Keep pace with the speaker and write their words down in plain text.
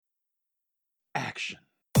action.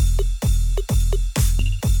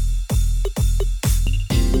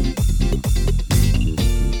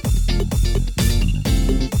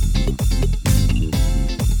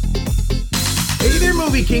 Hey there,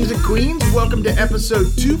 movie kings and queens. Welcome to episode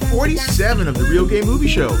 247 of the Real Game Movie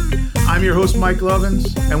Show. I'm your host, Mike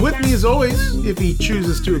Lovins, and with me as always, if he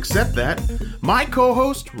chooses to accept that, my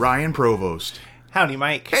co-host, Ryan Provost. Howdy,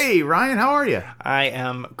 Mike. Hey, Ryan, how are you? I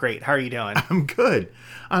am great. How are you doing? I'm good.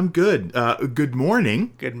 Good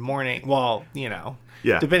morning. Good morning. Well, you know,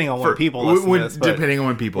 Yeah. depending on when people listen to this. Depending on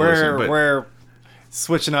when people listen. But we're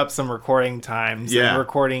switching up some recording times. Yeah. And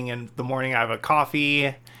recording in the morning, I have a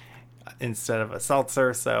coffee instead of a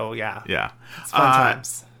seltzer. So, yeah. yeah. It's fun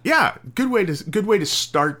times. Yeah, good way to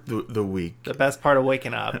start the week. The best part of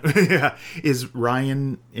waking up. Yeah, is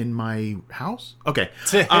Ryan in my house? Okay.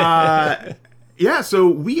 Yeah, so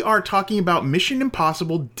we are talking about Mission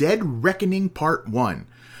Impossible: Dead Reckoning Part 1.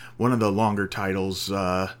 One of the longer titles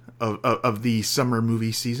of the summer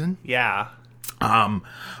movie season. Yeah.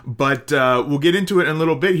 But we'll get into it in a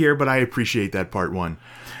little bit here, but I appreciate that Part 1.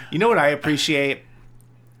 You know what I appreciate?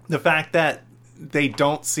 The fact that they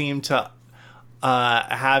don't seem to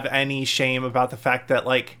have any shame about the fact that,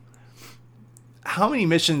 like, how many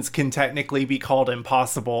missions can technically be called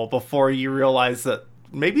impossible before you realize that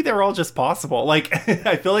maybe they're all just possible? Like,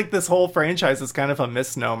 I feel like this whole franchise is kind of a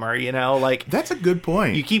misnomer, you know? Like, that's a good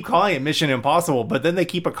point. You keep calling it Mission Impossible, but then they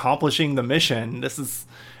keep accomplishing the mission. This is,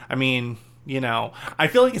 I mean, you know, I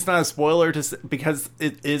feel like it's not a spoiler because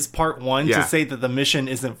it is part 1 to say that the mission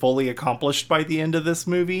isn't fully accomplished by the end of this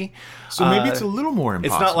movie. So maybe it's a little more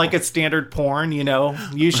impossible. It's not like a standard porn, you know.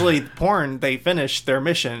 Usually porn, they finish their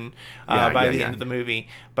mission by the end of the movie.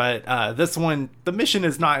 But this one, the mission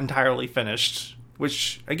is not entirely finished.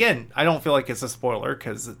 Which, again, I don't feel like it's a spoiler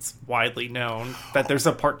because it's widely known that there's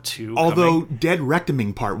a part 2 Although coming. Dead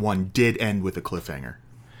Reckoning Part 1 did end with a cliffhanger.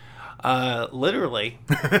 Literally.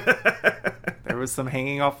 There was some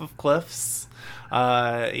hanging off of cliffs.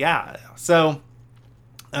 Yeah. So,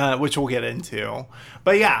 which we'll get into.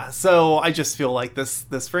 But yeah, so I just feel like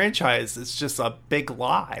this franchise is just a big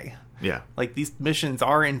lie. Yeah. Like, these missions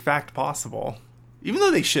are in fact possible. Even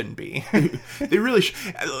though they shouldn't be. They really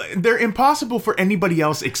they're impossible for anybody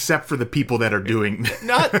else except for the people that are doing.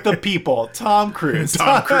 Not the people. Tom Cruise.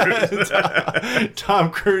 Tom Cruise.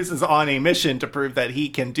 Tom Cruise is on a mission to prove that he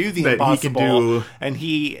can do the impossible. And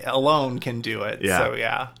he alone can do it. Yeah. So,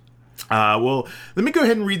 yeah. Well, let me go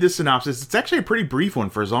ahead and read this synopsis. It's actually a pretty brief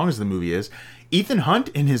one for as long as the movie is. Ethan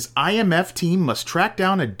Hunt and his IMF team must track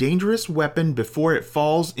down a dangerous weapon before it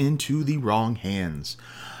falls into the wrong hands.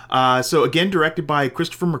 So again, directed by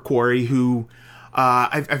Christopher McQuarrie, who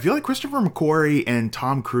I feel like Christopher McQuarrie and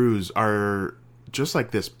Tom Cruise are just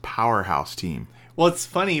like this powerhouse team. Well, it's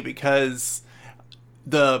funny because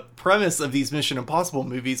the premise of these Mission Impossible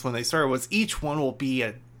movies when they started was each one will be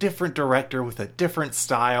a different director with a different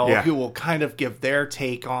style who will kind of give their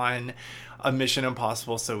take on a Mission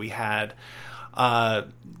Impossible. So we had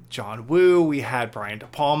John Woo, we had Brian De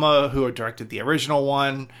Palma, who had directed the original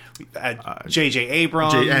one. We had J.J.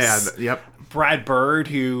 Abrams. Brad Bird,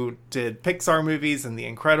 who did Pixar movies, and The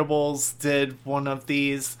Incredibles did one of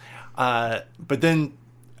these. But then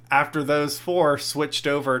after those 4, switched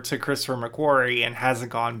over to Christopher McQuarrie and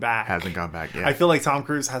hasn't gone back. Yeah. I feel like Tom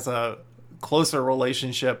Cruise has a closer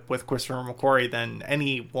relationship with Christopher McQuarrie than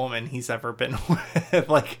any woman he's ever been with.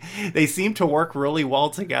 Like, they seem to work really well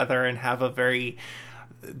together and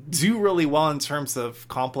do really well in terms of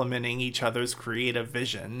complementing each other's creative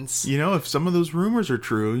visions. You know, if some of those rumors are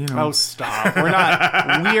true, you know. Oh, stop. We're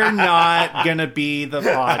not going to be the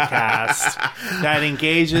podcast that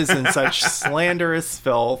engages in such slanderous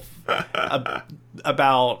filth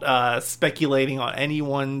about speculating on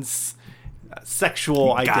anyone's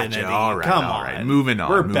sexual identity. All right, Come all on. right. Moving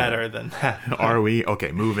on. We're better than that. Are we?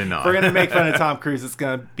 Okay, moving on. If we're going to make fun of Tom Cruise, it's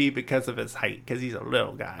going to be because of his height, because he's a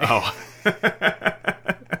little guy. Oh.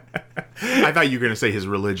 I thought you were going to say his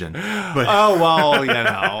religion. But oh, well, you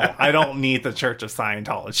know, I don't need the Church of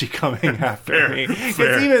Scientology coming after me.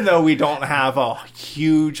 Because even though we don't have a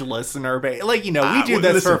huge listener base, like, you know, we do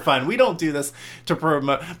this for fun. We don't do this to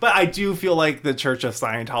promote. But I do feel like the Church of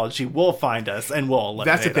Scientology will find us and will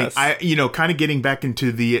eliminate us. That's the thing. Kind of getting back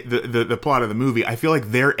into the plot of the movie, I feel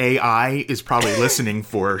like their AI is probably listening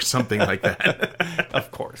for something like that.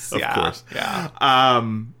 Of course. Of course. Yeah.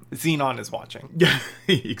 Xenon is watching. Yeah,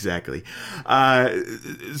 exactly.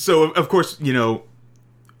 So, of course, you know,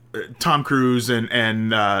 Tom Cruise and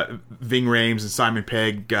Ving Rhames and Simon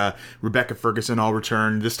Pegg, Rebecca Ferguson all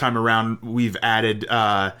returned. This time around, we've added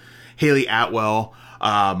Haley Atwell,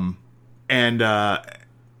 and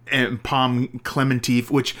and Palm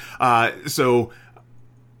Clementif, which so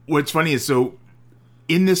what's funny is, so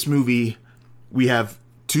in this movie we have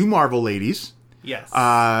two Marvel ladies. Yes.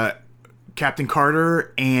 Captain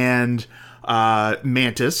Carter and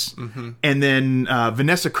Mantis. Mm-hmm. And then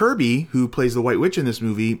Vanessa Kirby, who plays the White Witch in this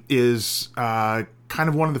movie, is kind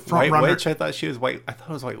of one of the front runners. White Witch? I thought she was White. I thought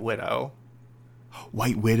it was White Widow.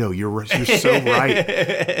 White Widow, you're so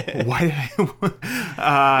right. Why?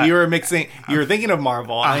 You were mixing. You were thinking of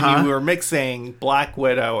Marvel, and you were mixing Black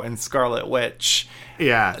Widow and Scarlet Witch.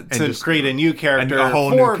 Yeah, to create a new character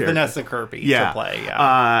for Vanessa Kirby to play.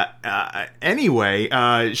 Yeah.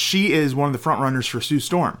 Anyway, she is one of the front runners for Sue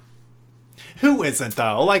Storm. Who isn't,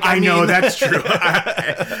 though? Like, I know that's true.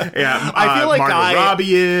 I feel like Margot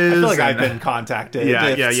Robbie is. I feel like I've been contacted. See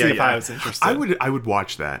if I was interested. I would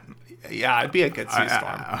watch that. Yeah, it'd be a good Sue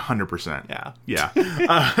Storm. 100%. Yeah.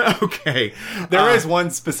 Okay. There is one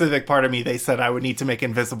specific part of me they said I would need to make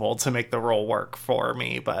invisible to make the role work for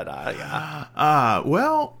me, but yeah.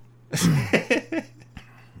 Well.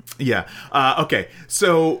 Yeah. Okay.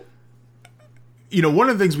 So, one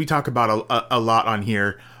of the things we talk about a lot on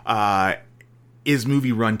here is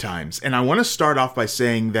movie runtimes. And I want to start off by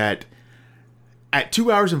saying that at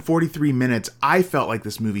 2 hours and 43 minutes, I felt like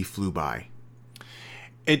this movie flew by.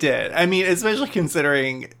 It did. I mean, especially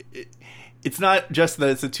considering it's not just that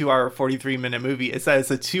it's a 2 hour 43 minute movie. It's that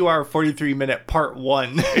it's a 2 hour 43 minute part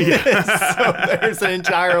one. Yeah. So there's an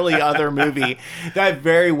entirely other movie that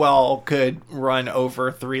very well could run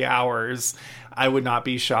over 3 hours. I would not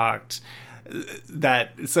be shocked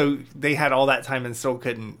that. So they had all that time and still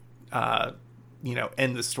couldn't,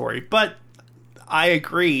 end the story. But I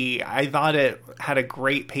agree. I thought it had a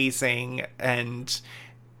great pacing and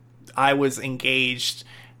I was engaged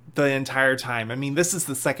the entire time. I mean, this is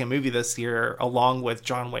the second movie this year, along with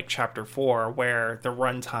John Wick Chapter 4, where the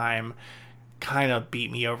runtime kind of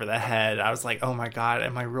beat me over the head. I was like, oh my God,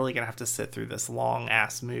 am I really going to have to sit through this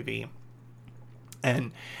long-ass movie?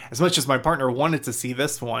 And as much as my partner wanted to see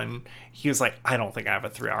this one, he was like, I don't think I have a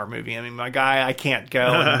 3 hour movie. I mean, my guy, I can't go.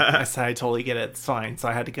 And I said, I totally get it. It's fine. So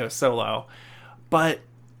I had to go solo. But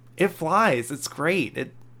it flies. It's great.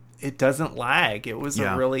 It doesn't lag. It was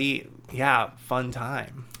a really, fun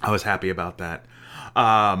time. I was happy about that.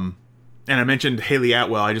 And I mentioned Haley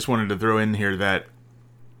Atwell. I just wanted to throw in here that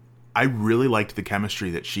I really liked the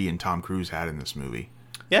chemistry that she and Tom Cruise had in this movie.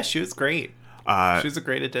 Yeah, she was great. She was a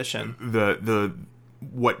great addition. The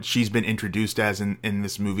what she's been introduced as in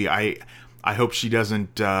this movie, I hope she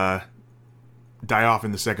doesn't die off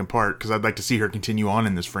in the second part, because I'd like to see her continue on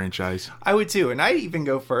in this franchise. I would too, and I'd even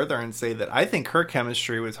go further and say that I think her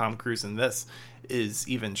chemistry with Tom Cruise in this is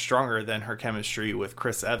even stronger than her chemistry with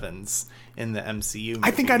Chris Evans in the MCU movies. I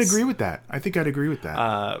think I'd agree with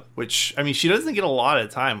that. Which, I mean, she doesn't get a lot of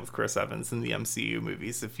time with Chris Evans in the MCU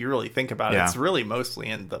movies. If you really think about it, it's really mostly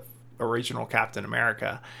in the original Captain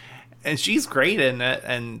America. And she's great in it,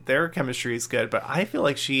 and their chemistry is good. But I feel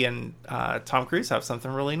like she and Tom Cruise have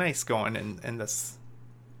something really nice going in this.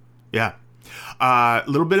 Yeah. A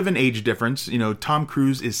little bit of an age difference. Tom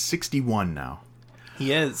Cruise is 61 now.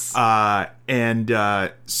 He is.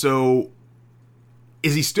 So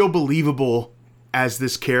is he still believable as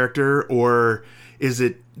this character, or is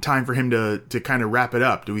it time for him to kind of wrap it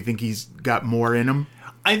up? Do we think he's got more in him?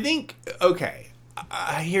 I think, okay.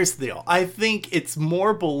 Here's the deal. I think it's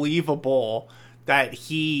more believable that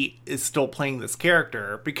he is still playing this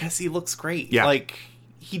character because he looks great. Yeah. Like,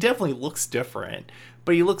 he definitely looks different,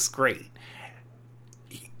 but he looks great.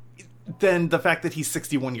 Than the fact that he's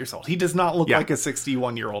 61 years old. He does not look like a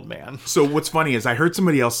 61-year-old man. So what's funny is I heard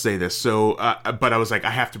somebody else say this, but I was like,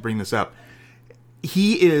 I have to bring this up.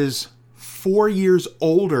 He is 4 years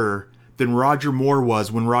older than Roger Moore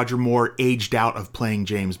was when Roger Moore aged out of playing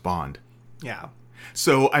James Bond. Yeah.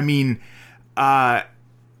 So, I mean,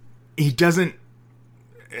 he doesn't...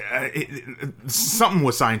 something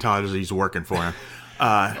with Scientology's working for him.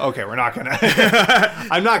 Okay, we're not gonna.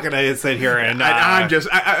 I'm not gonna sit here and. I'm just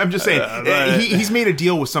saying he's made a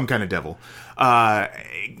deal with some kind of devil,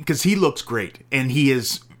 because he looks great and he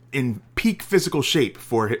is in peak physical shape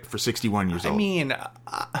for 61 years old. I mean,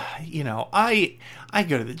 I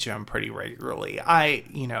go to the gym pretty regularly. I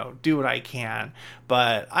do what I can,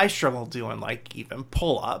 but I struggle doing like even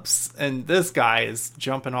pull-ups, and this guy is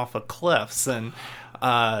jumping off of cliffs and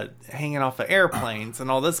hanging off of airplanes and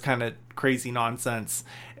all this kind of crazy nonsense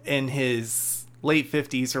in his late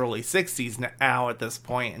 50s, early 60s now at this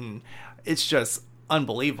point, and it's just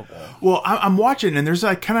unbelievable. Well, I'm watching, and there's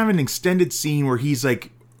like kind of an extended scene where he's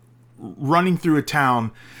like running through a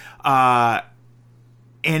town,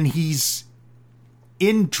 and he's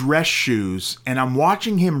in dress shoes, and I'm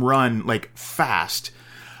watching him run like fast,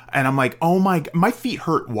 And I'm like, oh my feet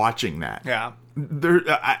hurt watching that. Yeah.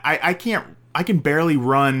 I can't, I can barely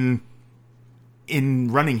run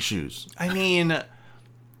in running shoes. I mean, me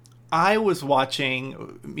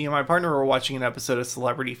and my partner were watching an episode of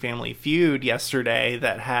Celebrity Family Feud yesterday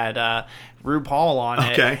that had RuPaul on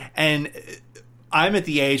it. Okay. And I'm at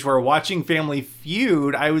the age where watching Family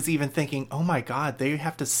Feud, I was even thinking, oh my God, they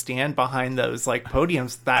have to stand behind those like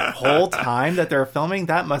podiums that whole time that they're filming.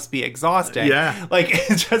 That must be exhausting. Yeah. Like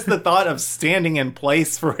just the thought of standing in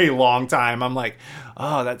place for a long time. I'm like,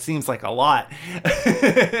 oh, that seems like a lot.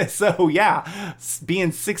 So yeah,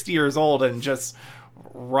 being 60 years old and just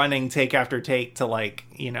running take after take to like,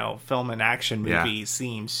 film an action movie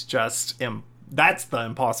seems just that's the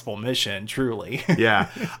impossible mission, truly. Yeah.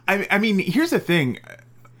 I mean, here's the thing.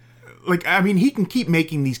 Like, I mean, he can keep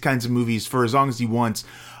making these kinds of movies for as long as he wants.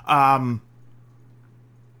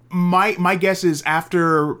 My guess is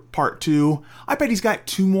after part 2, I bet he's got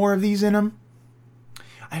 2 more of these in him.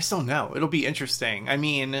 I just don't know. It'll be interesting. I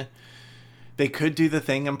mean, they could do the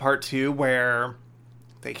thing in part 2 where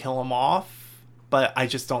they kill him off, but I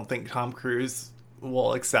just don't think Tom Cruise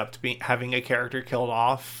will accept having a character killed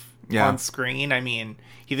off on screen. I mean,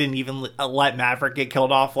 he didn't even let Maverick get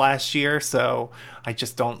killed off last year, so I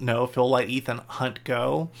just don't know if he'll let Ethan Hunt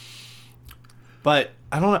go. But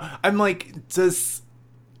I don't know. I'm like, does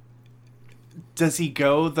he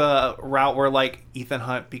go the route where like Ethan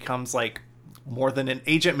Hunt becomes like more than an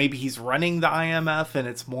agent? Maybe he's running the IMF and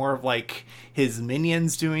it's more of like his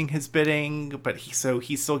minions doing his bidding, but he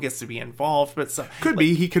still gets to be involved. But could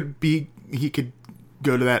be he could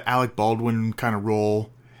go to that Alec Baldwin kind of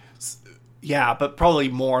role. Yeah, but probably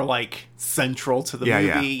more like central to the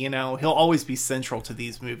movie. Yeah. He'll always be central to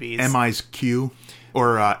these movies. M.I.'s Q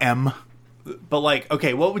or M. But like,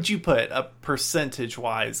 okay, what would you put percentage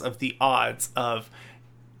wise of the odds of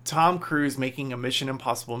Tom Cruise making a Mission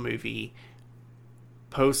Impossible movie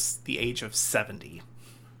post the age of 70?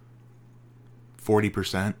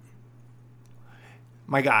 40%.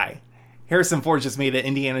 My guy, Harrison Ford just made an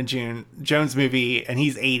Indiana Jones movie and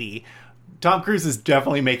he's 80. Tom Cruise is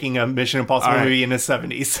definitely making a Mission Impossible movie in his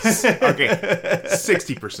 70s. Okay.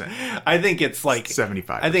 60%. I think it's like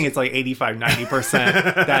 75%. I think it's like 85,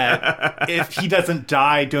 90% that if he doesn't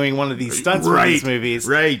die doing one of these stunts for these movies,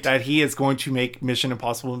 that he is going to make Mission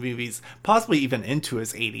Impossible movies, possibly even into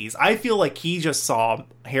his 80s. I feel like he just saw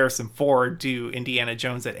Harrison Ford do Indiana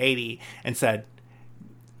Jones at 80 and said,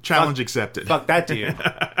 challenge accepted. Fuck that dude.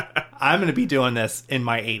 I'm going to be doing this in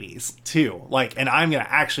my 80s too. Like, and I'm going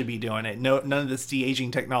to actually be doing it. No, none of this de-aging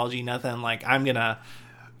technology, nothing. Like,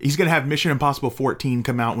 he's going to have Mission Impossible 14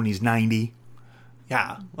 come out when he's 90.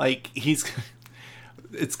 Yeah. Like, it's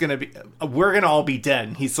going to be, we're going to all be dead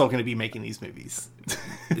and he's still going to be making these movies.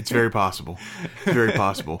 It's very possible. Very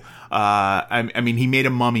possible. I mean, he made a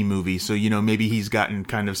Mummy movie, so, maybe he's gotten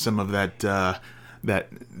kind of some of that,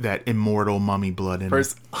 that immortal mummy blood in for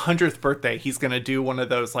his 100th birthday. He's gonna do one of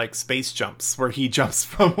those like space jumps where he jumps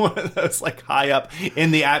from one of those like high up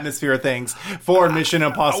in the atmosphere things for Mission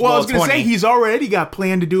Impossible. Well, I was gonna say he's already got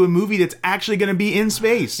planned to do a movie that's actually gonna be in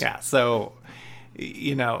space. Yeah, so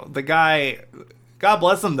the guy, God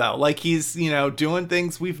bless him though, like he's doing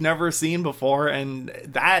things we've never seen before, and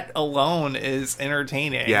that alone is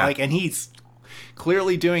entertaining. Like, and he's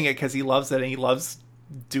clearly doing it because he loves it and he loves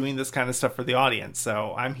doing this kind of stuff for the audience,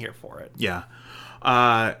 so I'm here for it. Yeah.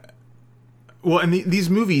 Well, and these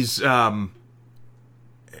movies, so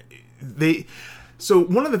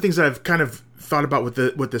one of the things that I've kind of thought about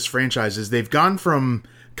with this franchise is they've gone from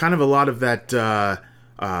kind of a lot of that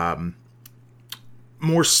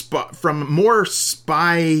more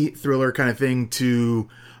spy thriller kind of thing to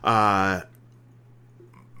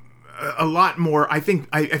a lot more, I think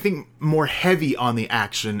more heavy on the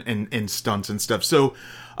action and stunts and stuff. So,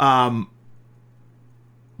 but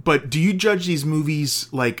do you judge these movies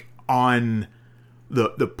like on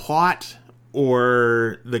the plot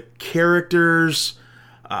or the characters,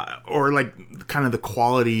 or like kind of the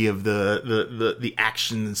quality of the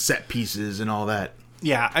action and set pieces and all that?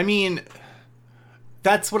 Yeah, I mean,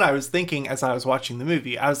 that's what I was thinking as I was watching the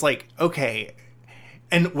movie. I was like, okay,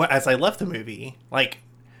 and as I left the movie, like,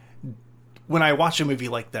 when I watch a movie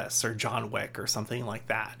like this or John Wick or something like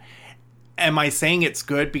that, am I saying it's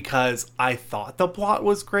good because I thought the plot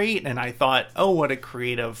was great and I thought, oh, what a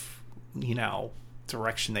creative,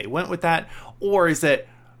 direction they went with that? Or is it,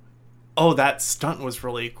 oh, that stunt was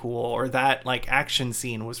really cool, or that like action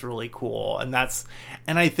scene was really cool? And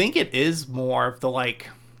I think it is more of the like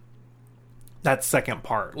that second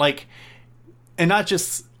part, like, and not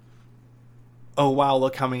just, oh wow,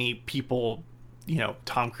 look how many people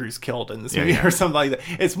Tom Cruise killed in this movie or something like that.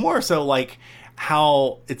 It's more so like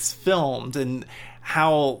how it's filmed and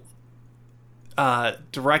how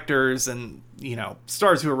directors and, you know,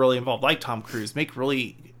 stars who are really involved, like Tom Cruise, make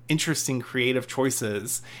really interesting creative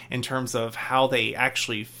choices in terms of how they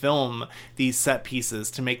actually film these set pieces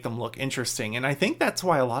to make them look interesting. And I think that's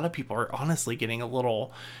why a lot of people are honestly getting a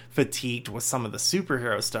little fatigued with some of the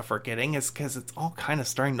superhero stuff we're getting, is because it's all kind of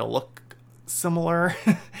starting to look similar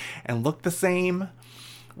and look the same.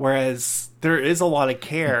 Whereas there is a lot of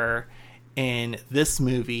care in this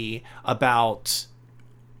movie about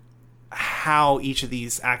how each of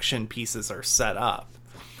these action pieces are set up.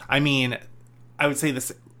 I mean, I would say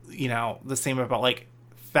this, you know, the same about like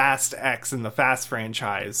Fast X and the Fast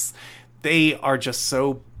franchise. They are just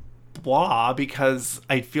so blah because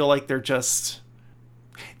I feel like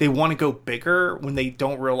they want to go bigger when they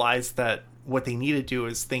don't realize that what they need to do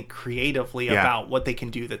is think creatively about what they can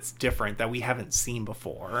do that's different, that we haven't seen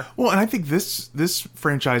before. Well, and I think this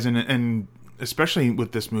franchise and especially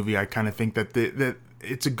with this movie, I kind of think that that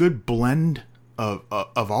it's a good blend of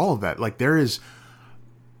all of that. Like there was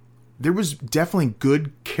definitely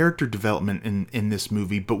good character development in this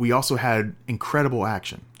movie, but we also had incredible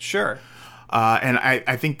action. Sure. And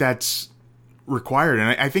I think that's required.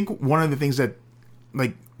 And I think one of the things that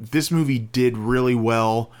like this movie did really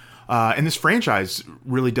well, and this franchise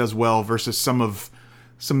really does well versus some of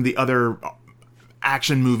the other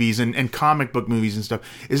action movies and comic book movies and stuff,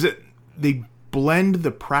 is that they blend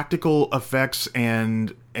the practical effects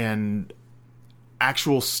and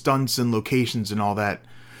actual stunts and locations and all that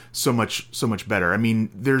so much better. I mean,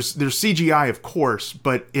 there's CGI, of course,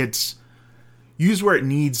 but it's used where it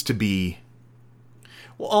needs to be.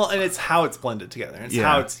 Well, and it's how it's blended together. And it's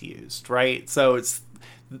how it's used, right? So it's,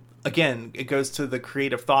 again, it goes to the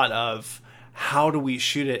creative thought of how do we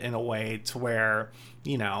shoot it in a way to where,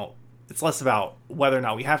 you know, it's less about whether or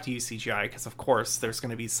not we have to use CGI, because of course there's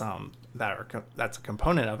going to be some that's a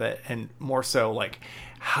component of it, and more so like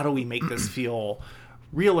how do we make this feel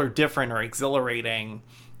real or different or exhilarating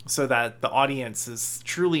so that the audience is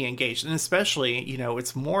truly engaged. And especially, you know,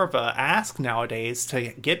 it's more of a ask nowadays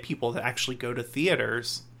to get people to actually go to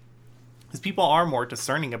theaters, because people are more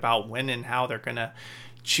discerning about when and how they're going to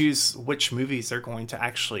choose which movies they're going to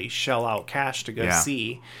actually shell out cash to go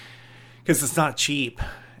see, because it's not cheap.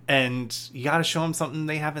 And you got to show them something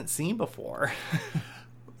they haven't seen before.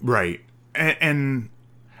 Right. And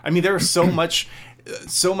I mean, there is so much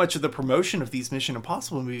of the promotion of these Mission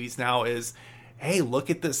Impossible movies now is, hey, look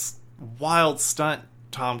at this wild stunt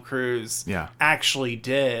Tom Cruise actually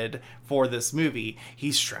did for this movie.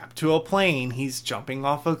 He's strapped to a plane. He's jumping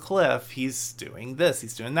off a cliff. He's doing this.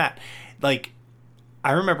 He's doing that. Like,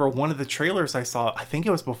 I remember one of the trailers I saw, I think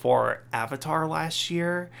it was before Avatar last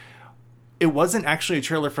year. It wasn't actually a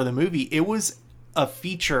trailer for the movie. It was a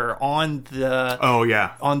feature on the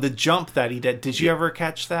on the jump that he did. Did you ever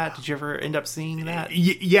catch that? Did you ever end up seeing that?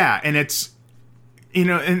 Yeah, and it's, you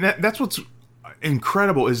know, and that's what's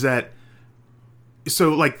incredible is that,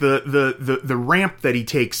 so like the ramp that he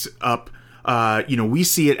takes up, you know, we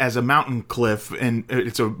see it as a mountain cliff, and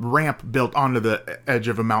it's a ramp built onto the edge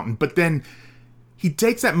of a mountain, but then he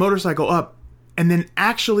takes that motorcycle up and then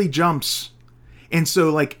actually jumps. And so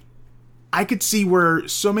like I could see where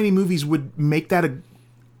so many movies would make that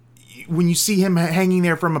when you see him hanging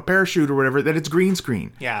there from a parachute or whatever, that it's green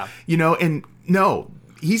screen. Yeah. You know, and no,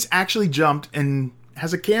 he's actually jumped and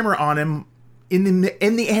has a camera on him in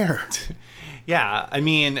the air. Yeah, I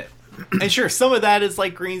mean, and sure, some of that is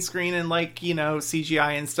like green screen and like, you know,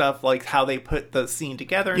 CGI and stuff, like how they put the scene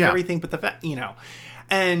together and everything, but you know,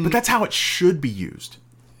 but that's how it should be used.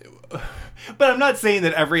 But I'm not saying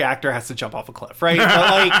that every actor has to jump off a cliff, right?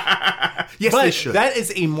 But like, yes, but they should. That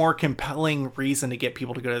is a more compelling reason to get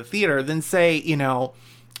people to go to the theater than say, you know,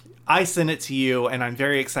 I sent it to you and I'm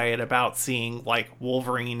very excited about seeing like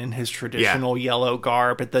Wolverine in his traditional yellow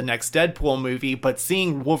garb at the next Deadpool movie, but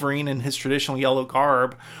seeing Wolverine in his traditional yellow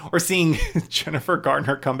garb, or seeing Jennifer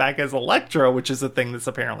Garner come back as Elektra, which is a thing that's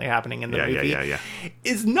apparently happening in the movie,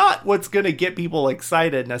 is not what's going to get people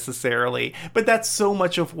excited necessarily. But that's so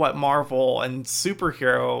much of what Marvel and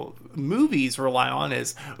superhero movies rely on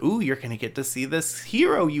is, ooh, you're going to get to see this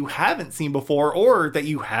hero you haven't seen before, or that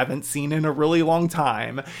you haven't seen in a really long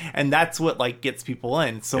time. And that's what like gets people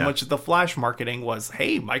in. So much of the Flash marketing was,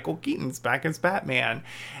 hey, Michael Keaton's back as Batman.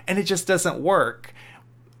 And it just doesn't work.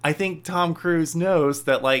 I think Tom Cruise knows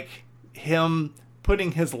that like him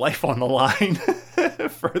putting his life on the line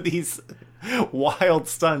for these wild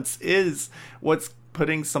stunts is what's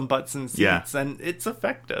putting some butts in seats, and it's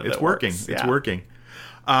effective. It's working. It's working.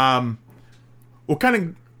 Well,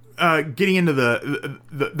 kind of getting into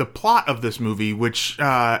the plot of this movie, which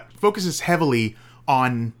focuses heavily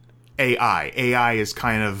on AI. AI is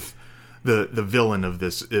kind of the villain of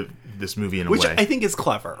this movie in a way. Which I think is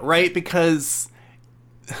clever, right? Because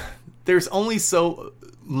there's only so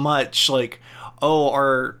much like,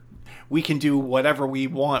 we can do whatever we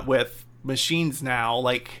want with machines now.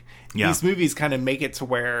 Like, these movies kind of make it to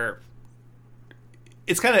where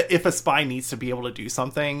it's kind of, if a spy needs to be able to do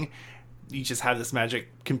something, you just have this magic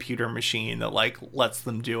computer machine that like lets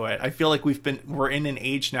them do it. I feel like we're in an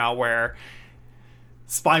age now where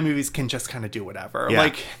spy movies can just kind of do whatever.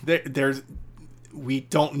 Like we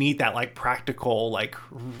don't need that like practical like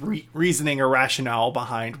reasoning or rationale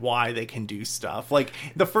behind why they can do stuff. Like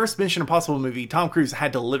the first Mission Impossible movie, Tom Cruise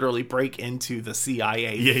had to literally break into the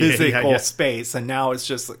CIA physical space, and now it's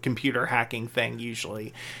just a computer hacking thing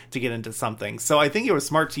usually to get into something. So I think it was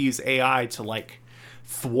smart to use AI to like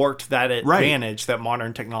thwart that advantage that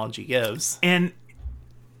modern technology gives. And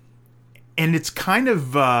it's kind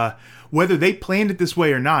of whether they planned it this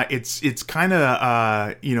way or not, it's kind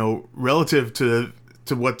of relative to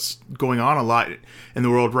what's going on a lot in the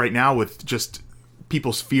world right now with just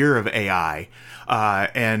people's fear of AI,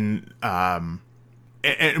 and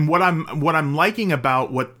what I'm liking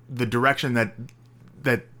about what the direction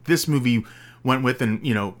that this movie went with, and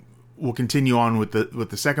we'll continue on with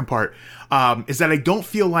the second part, is that I don't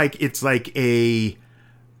feel like it's like a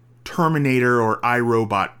Terminator or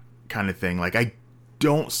iRobot kind of thing. Like I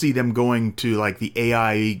don't see them going to like the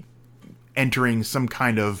AI entering some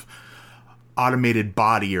kind of automated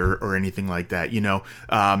body or anything like that,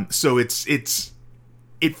 so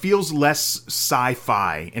it feels less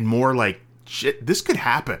sci-fi and more like shit, this could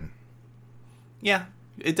happen. Yeah,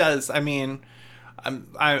 it does. I mean,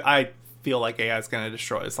 I feel like AI is going to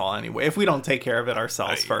destroy us all anyway if we don't take care of it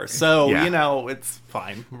ourselves first. So, it's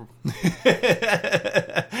fine.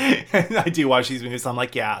 I do watch these movies. I'm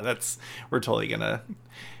like, we're totally going to,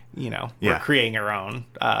 we're creating our own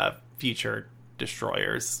future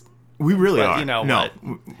destroyers. We really are. What?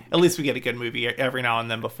 At least we get a good movie every now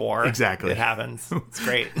and then before it happens. It's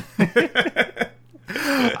great.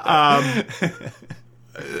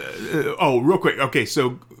 Real quick. Okay,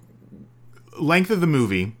 so length of the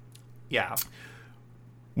movie. Yeah.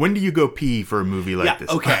 When do you go pee for a movie like this?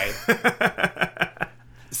 Okay.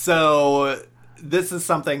 So this is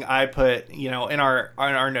something I put, in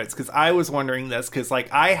our notes, because I was wondering this, because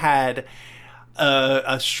like I had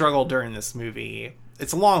a struggle during this movie.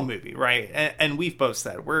 It's a long movie, right? And we've both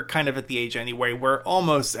said we're kind of at the age anyway where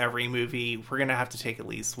almost every movie we're gonna have to take at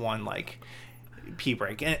least one like pee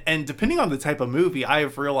break. And depending on the type of movie, I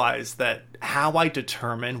have realized that how I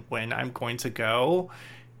determine when I'm going to go,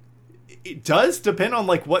 it does depend on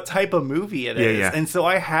like what type of movie it is. And so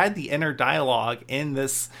I had the inner dialogue in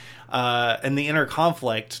this and the inner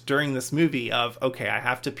conflict during this movie of, okay, I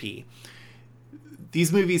have to pee.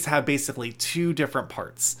 These movies have basically two different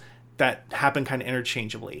parts that happen kind of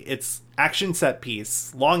interchangeably. It's action set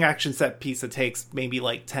piece, long action set piece that takes maybe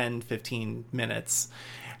like 10, 15 minutes.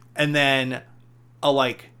 And then a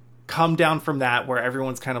like come down from that where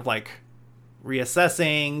everyone's kind of like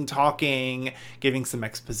reassessing, talking, giving some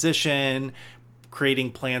exposition,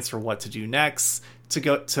 creating plans for what to do next to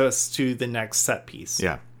go to the next set piece.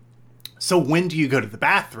 Yeah. So when do you go to the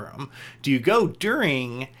bathroom? Do you go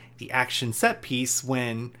during the action set piece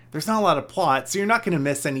when there's not a lot of plot, so you're not going to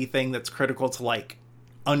miss anything that's critical to like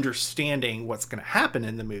understanding what's going to happen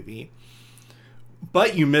in the movie,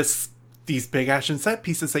 but you miss these big action set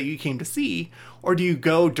pieces that you came to see? Or do you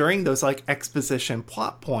go during those like exposition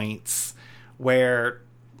plot points where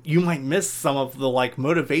you might miss some of the like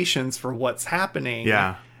motivations for what's happening,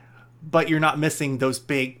 but you're not missing those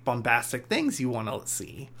big bombastic things you want to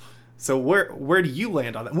see? So where do you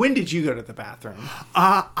land on that? When did you go to the bathroom?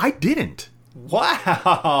 I didn't.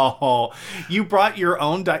 Wow. You brought your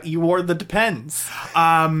own... you wore the Depends.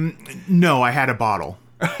 No, I had a bottle.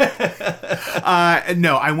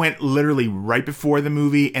 No, I went literally right before the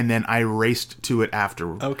movie, and then I raced to it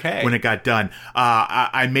after. Okay. When it got done.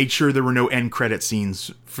 I made sure there were no end credit scenes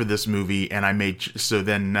for this movie, and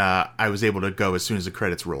then I was able to go as soon as the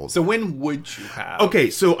credits rolled. So when would you have? Okay,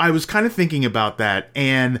 so I was kind of thinking about that,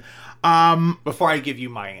 and... before I give you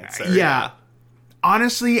my answer. Yeah.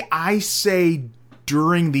 Honestly, I say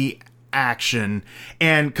during the action,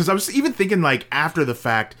 and because I was even thinking like after the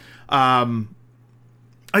fact, like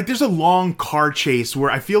there's a long car chase where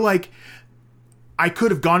I feel like I could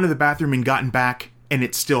have gone to the bathroom and gotten back and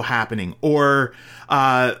it's still happening. Or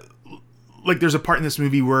like there's a part in this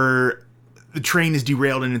movie where the train is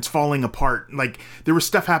derailed and it's falling apart. Like there was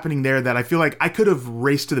stuff happening there that I feel like I could have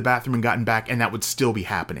raced to the bathroom and gotten back and that would still be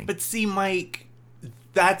happening. But see, Mike,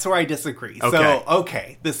 That's where I disagree. Okay. So,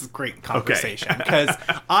 okay, this is great conversation because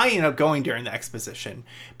I end up going during the exposition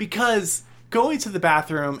because going to the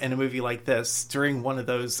bathroom in a movie like this during one of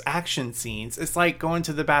those action scenes, it's like going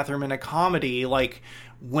to the bathroom in a comedy, like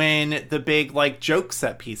when the big like joke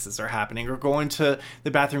set pieces are happening, or going to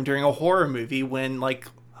the bathroom during a horror movie when like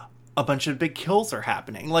a bunch of big kills are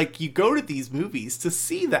happening. Like, you go to these movies to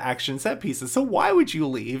see the action set pieces, so why would you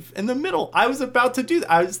leave in the middle? I was about to do that.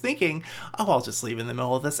 I was thinking, oh, I'll just leave in the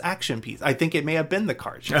middle of this action piece. I think it may have been the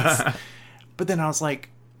car chase. But then I was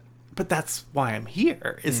like, but that's why I'm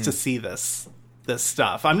here, is to see this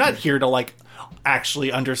stuff. I'm not here to like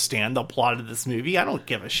actually understand the plot of this movie. I don't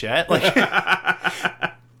give a shit. Like,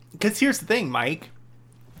 because here's the thing, Mike.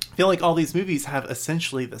 I feel like all these movies have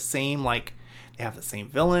essentially the same, like, they have the same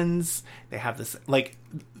villains. They have this, like,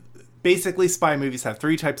 basically spy movies have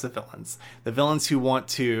three types of villains. The villains who want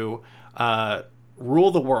to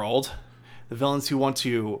rule the world, the villains who want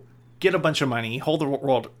to get a bunch of money, hold the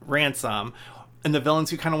world ransom, and the villains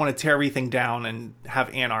who kind of want to tear everything down and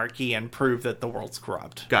have anarchy and prove that the world's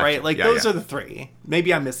corrupt. Gotcha. Right? Like, those are the three.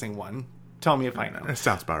 Maybe I'm missing one. Tell me if I know. That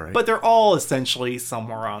sounds about right. But they're all essentially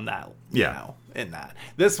somewhere on that, you know, in that.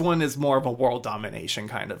 This one is more of a world domination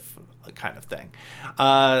kind of thing.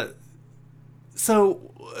 So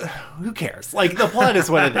who cares? Like, the plot is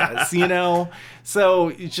what it is, you know? So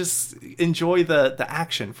you just enjoy the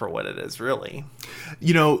action for what it is, really.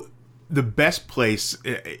 You know, the best place,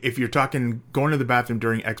 if you're talking going to the bathroom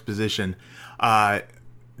during exposition,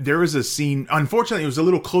 there was a scene, unfortunately it was a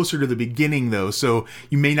little closer to the beginning though, so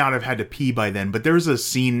you may not have had to pee by then, but there was a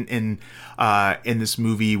scene in this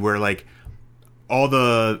movie where, like, all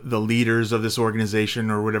the leaders of this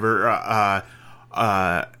organization or whatever,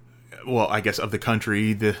 well, I guess of the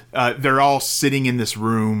country, they're all sitting in this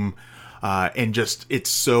room, and just, it's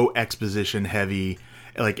so exposition heavy.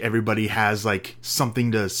 Like, everybody has like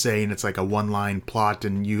something to say, and it's like a one-line plot,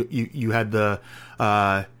 and you had the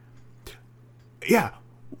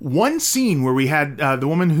one scene where we had the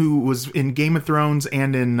woman who was in Game of Thrones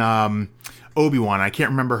and in Obi-Wan. I can't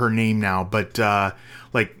remember her name now, but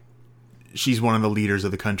like, she's one of the leaders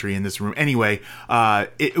of the country in this room. Anyway,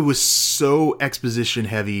 it was so exposition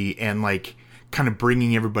heavy and like kind of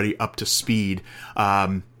bringing everybody up to speed.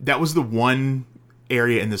 That was the one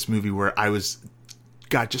area in this movie where I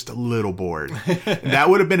got just a little bored. That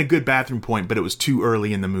would have been a good bathroom point, but it was too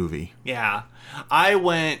early in the movie. Yeah. I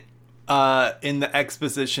went in the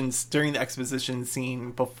expositions, during the exposition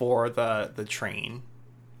scene before the train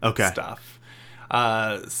stuff.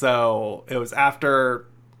 So it was after,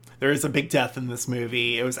 there is a big death in this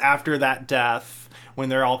movie. It was after that death when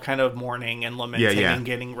they're all kind of mourning and lamenting and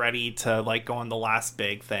getting ready to like go on the last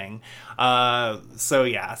big thing. So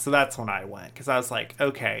that's when I went, because I was like,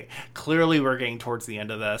 okay, clearly we're getting towards the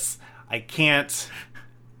end of this. I can't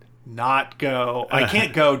not go. I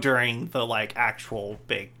can't go during the like actual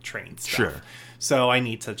big train stuff. Sure. So I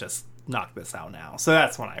need to just knock this out now. So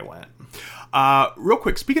that's when I went. Real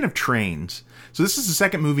quick, speaking of trains, so this is the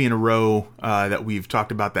second movie in a row that we've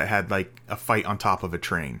talked about that had like a fight on top of a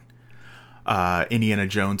train. Indiana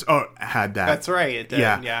Jones had that. That's right, it did.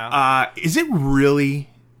 Yeah. Is it really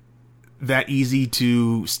that easy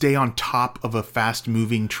to stay on top of a fast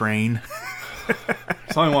moving train?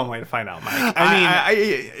 There's only one way to find out, Mike.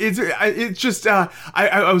 It's just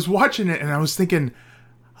I was watching it and I was thinking,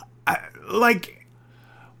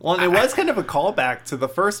 well, it was kind of a callback to the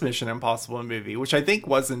first Mission Impossible movie, which I think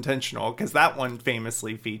was intentional, because that one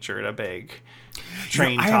famously featured a big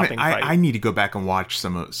train topping fight. I need to go back and watch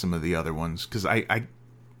some of the other ones, because I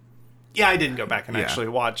didn't go back and actually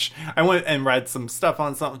watch. I went and read some stuff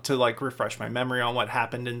on some to like refresh my memory on what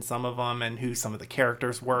happened in some of them and who some of the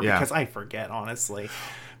characters were, because I forget, honestly,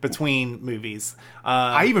 between movies.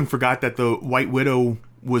 I even forgot that the White Widow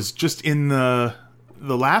was just in the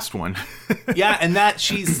last one. Yeah, and that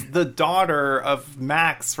she's the daughter of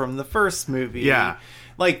Max from the first movie. Yeah.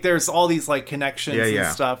 Like, there's all these like connections and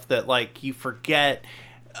stuff that like you forget.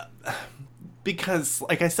 Because,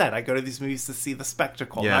 like I said, I go to these movies to see the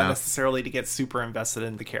spectacle, not necessarily to get super invested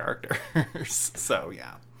in the characters. So,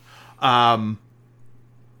 yeah.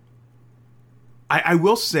 I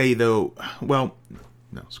will say, though, well,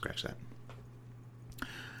 no, scratch that.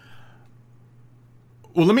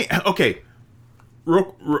 Well, okay,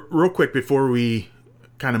 real quick before we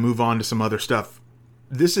kind of move on to some other stuff.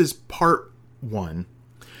 This is part 1.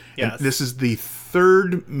 Yes. And this is the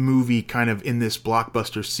third movie kind of in this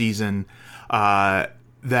blockbuster season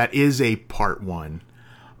that is a part 1.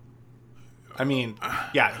 I mean,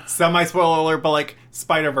 yeah, semi-spoiler alert, but like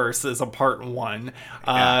Spider-Verse is a part 1,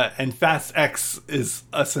 and Fast X is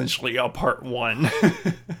essentially a part 1.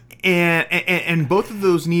 And both of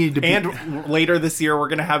those needed to be... And later this year, we're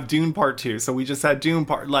going to have Dune part 2, so we just had Dune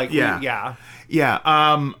part... Like, yeah.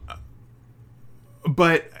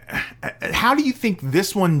 But how do you think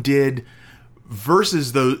this one did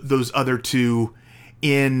versus those other two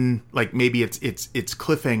in, like, maybe it's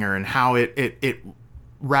cliffhanger and how it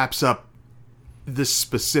wraps up this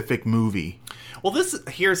specific movie? Well,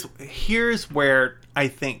 here's where I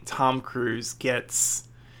think Tom Cruise gets,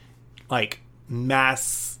 like,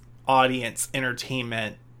 mass audience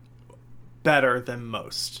entertainment better than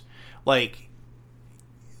most. Like,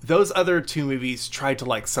 those other two movies tried to,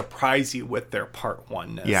 like, surprise you with their part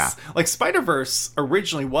 1-ness. Yeah. Like, Spider-Verse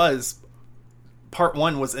originally was... Part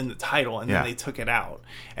 1 was in the title, and then they took it out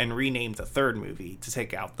and renamed the third movie to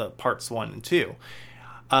take out the parts 1 and 2.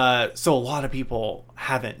 So a lot of people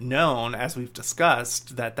haven't known, as we've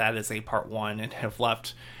discussed, that is a part 1 and have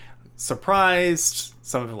left surprised.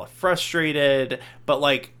 Some have left frustrated, but,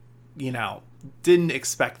 like, you know, didn't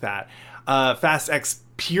expect that. Fast X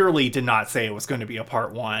purely did not say it was going to be a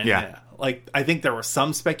part 1. Yeah. Like, I think there was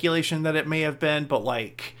some speculation that it may have been, but,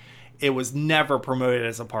 like, it was never promoted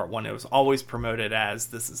as a part 1. It was always promoted as,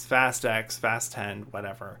 this is Fast X, Fast 10,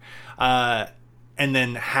 whatever. And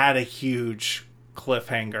then had a huge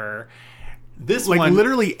cliffhanger. This like, one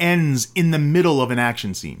literally ends in the middle of an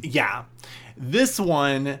action scene. Yeah. This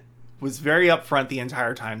one was very upfront the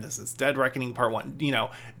entire time. This is Dead Reckoning Part 1. You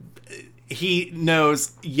know, he knows,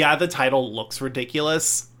 the title looks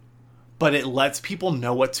ridiculous, but it lets people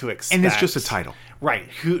know what to expect. And it's just a title. Right.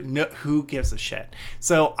 Who gives a shit?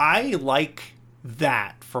 So I like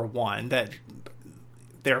that, for one, that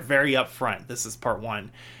they're very upfront. This is part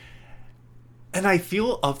 1. And I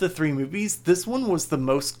feel, of the 3 movies, this one was the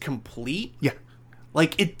most complete. Yeah.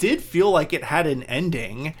 Like, it did feel like it had an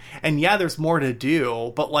ending. And yeah, there's more to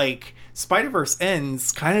do. But, like, Spider-Verse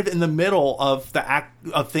ends kind of in the middle of the act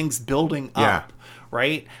of things building up.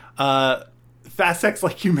 Right? Fast X,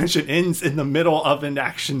 like you mentioned, ends in the middle of an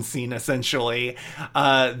action scene, essentially.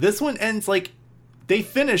 This one ends, like, they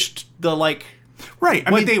finished the, like... Right.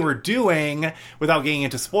 What they were doing, without getting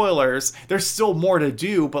into spoilers, there's still more to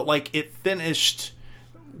do, but, like, it finished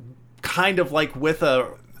kind of, like, with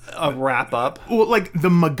a wrap up. Well, like, the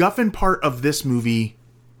MacGuffin part of this movie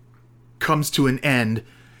comes to an end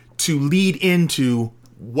to lead into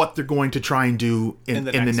what they're going to try and do in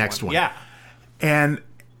the next one. Yeah. And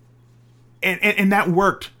that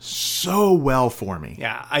worked so well for me.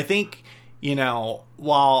 Yeah, I think, you know,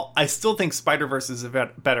 while I still think Spider-Verse is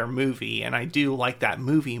a better movie, and I do like that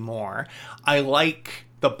movie more, I like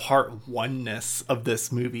the part 1-ness of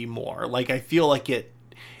this movie more. Like, I feel like it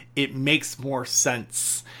makes more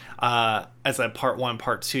sense as a part 1,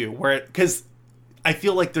 part 2, because I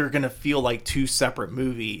feel like they're going to feel like 2 separate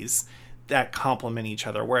movies that complement each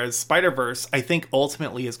other, whereas Spider-Verse, I think,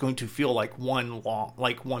 ultimately is going to feel like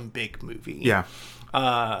one big movie. Yeah.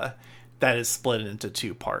 That is split into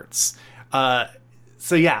 2 parts.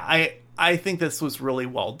 So yeah, I think this was really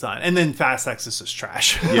well done. And then Fast X is just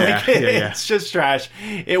trash. Yeah, It's just trash.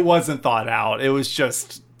 It wasn't thought out. It was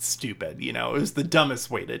just stupid. You know, it was the dumbest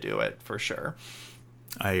way to do it, for sure.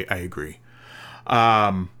 I agree.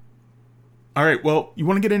 All right. Well, you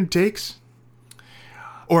want to get into takes?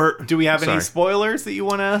 Or do we have any spoilers that you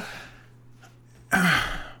want to...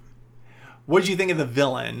 What did you think of the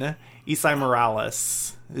villain, Isai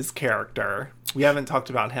Morales, his character? We haven't talked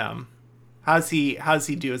about him. How's he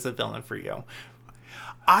do as a villain for you?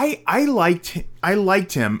 I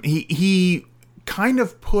liked him. He kind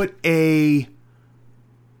of put a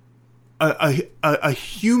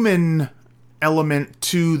human element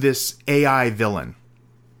to this AI villain.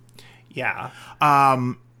 Yeah.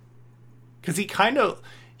 Because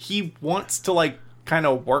he wants to, like, kind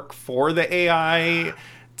of work for the AI.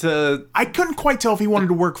 I couldn't quite tell if he wanted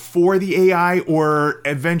to work for the AI or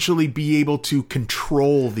eventually be able to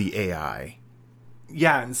control the AI.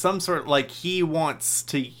 Yeah, in some sort, like, he wants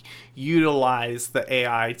to utilize the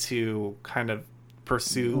AI to kind of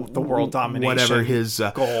pursue the world domination, whatever his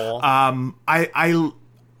goal. I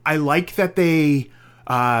like that they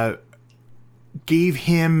gave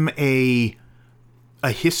him a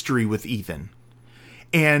history with Ethan,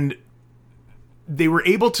 and they were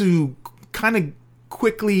able to kind of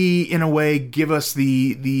quickly, in a way, give us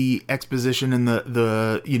the exposition and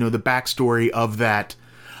the backstory of that.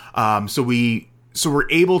 So we're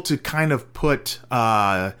able to kind of put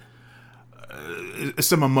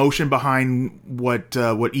some emotion behind what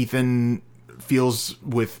Ethan feels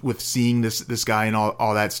with seeing this guy and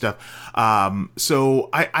all that stuff. So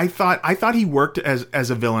I thought he worked as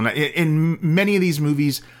a villain. In many of these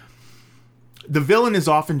movies, the villain is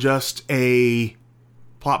often just a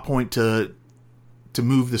plot point to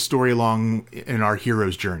move the story along in our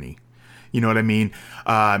hero's journey. You know what I mean?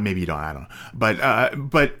 Maybe you don't. I don't know.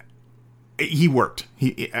 But he worked.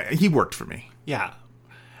 He worked for me. Yeah.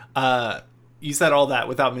 You said all that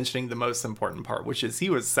without mentioning the most important part, which is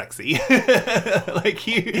he was sexy.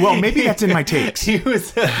 Well, maybe that's in my takes. He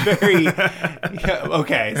was very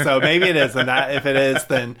okay. So maybe it is, and if it is,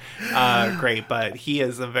 then great. But he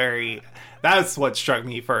is that's what struck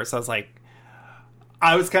me first.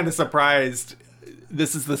 I was kind of surprised.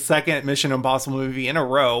 This is the second Mission Impossible movie in a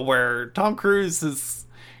row where Tom Cruise has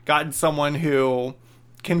gotten someone who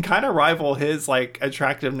can kind of rival his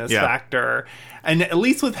attractiveness factor. And at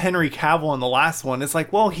least with Henry Cavill in the last one, it's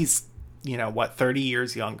well, he's 30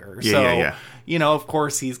 years younger. Of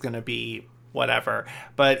course he's going to be whatever.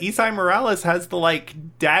 But Isai Morales has the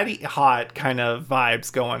daddy hot kind of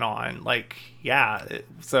vibes going on.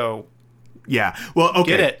 So yeah. Well,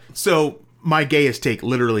 okay. Get it. So my gayest take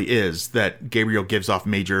literally is that Gabriel gives off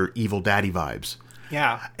major evil daddy vibes.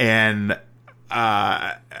 Yeah. And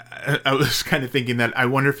I was kind of thinking that I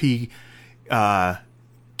wonder if he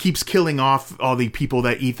keeps killing off all the people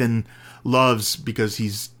that Ethan loves because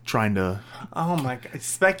he's trying to... Oh my God.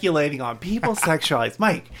 Speculating on people's sexuality.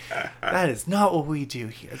 Mike, that is not what we do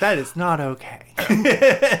here. That is not okay.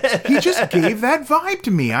 He just gave that vibe to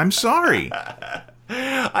me. I'm sorry.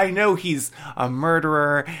 I know he's a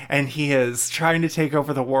murderer and he is trying to take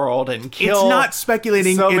over the world and kill. It's not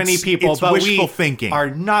speculating. So many people, it's but wishful we thinking. Are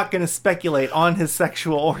not going to speculate on his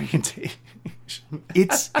sexual orientation.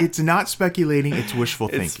 It's not speculating. It's wishful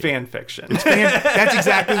thinking. It's fan fiction. That's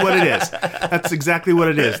exactly what it is. That's exactly what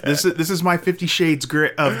it is. This is my 50 Shades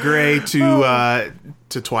of Grey to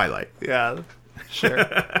Twilight. Yeah, sure.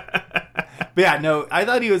 But yeah, no, I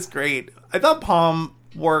thought he was great. I thought Palm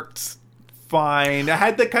worked fine. I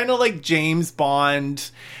had the kind of James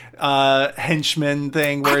Bond henchman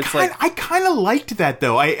thing where I kind of liked that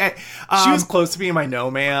though. She was close to being my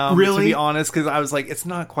no ma'am, really, to be honest, because I was it's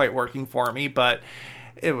not quite working for me, but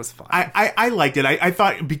it was fine. I liked it. I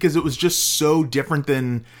thought because it was just so different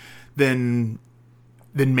than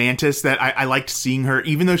Mantis that I liked seeing her,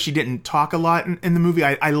 even though she didn't talk a lot in the movie.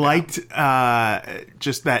 I liked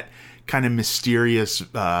just that kind of mysterious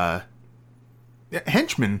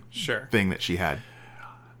henchman thing that she had.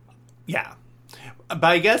 Yeah. But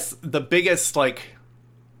I guess the biggest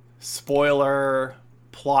spoiler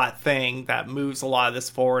plot thing that moves a lot of this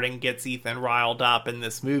forward and gets Ethan riled up in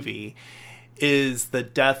this movie is the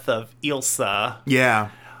death of Ilsa. Yeah.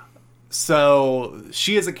 So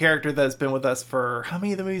she is a character that has been with us for how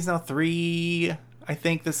many of the movies now? 3. I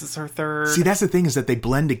think this is her 3rd. See, that's the thing is that they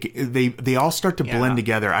blend. They all start to blend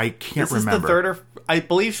together. I can't remember. This is the 3rd, I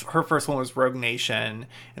believe her first one was Rogue Nation,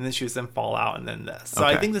 and then she was in Fallout, and then this. So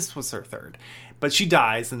I think this was her 3rd. But she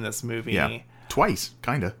dies in this movie. Yeah. Twice,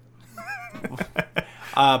 kind of.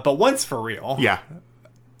 But once for real. Yeah.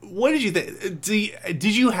 What did you think?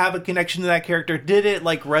 Did you have a connection to that character? Did it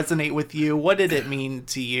resonate with you? What did it mean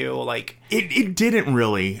to you? It didn't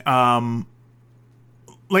really. I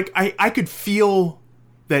could feel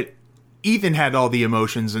that Ethan had all the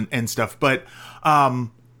emotions and stuff, but I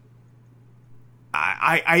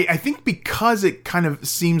think because it kind of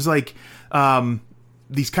seems like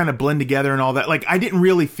these kind of blend together and all that, I didn't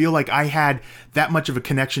really feel like I had that much of a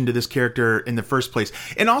connection to this character in the first place.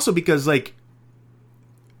 And also because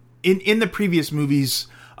in the previous movies,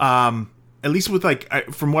 at least with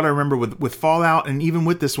from what I remember with Fallout and even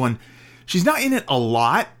with this one, she's not in it a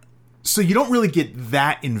lot. So you don't really get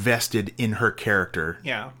that invested in her character.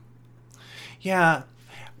 Yeah. Yeah.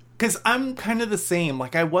 Because I'm kind of the same.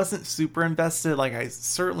 I wasn't super invested. I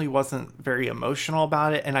certainly wasn't very emotional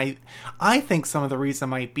about it. And I think some of the reason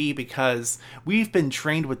might be because we've been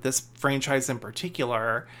trained with this franchise in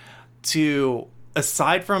particular to,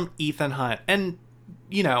 aside from Ethan Hunt and,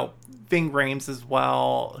 Ving Rhames as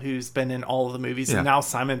well, who's been in all of the movies. Yeah. And now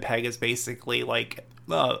Simon Pegg is basically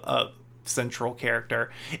a central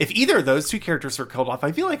character. If either of those two characters were killed off,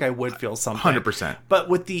 I feel like I would feel something. 100%. But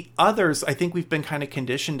with the others, I think we've been kind of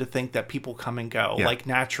conditioned to think that people come and go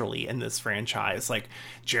naturally in this franchise.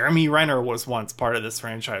 Jeremy Renner was once part of this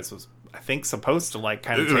franchise, was I think supposed to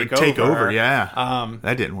kind of take over. Yeah.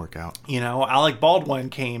 That didn't work out. Alec Baldwin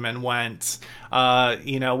came and went.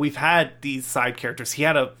 We've had these side characters. He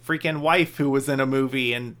had a freaking wife who was in a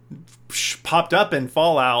movie and popped up in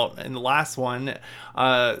Fallout in the last one.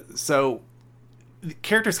 So the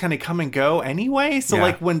characters kind of come and go anyway.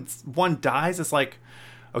 So when one dies, it's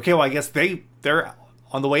okay, well, I guess they're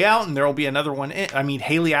on the way out, and there will be another one in. I mean,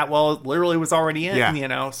 Haley Atwell literally was already in, you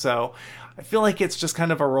know, so I feel like it's just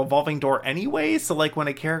kind of a revolving door anyway. So, like, when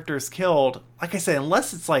a character is killed, like I said,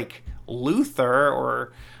 unless it's like Luther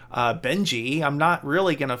or Benji, I'm not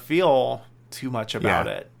really going to feel too much about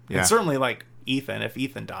it. Yeah. And certainly, like, Ethan, if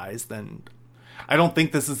Ethan dies, then I don't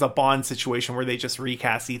think this is a Bond situation where they just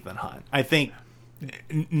recast Ethan Hunt. I think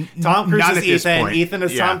Tom Cruise is Ethan. Ethan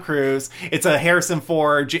is Tom Cruise. It's a Harrison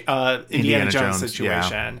Ford, Indiana Jones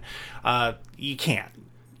situation. Yeah. You can't.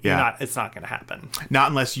 Yeah. It's not going to happen. Not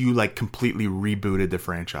unless you, like, completely rebooted the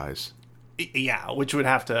franchise. Yeah, which would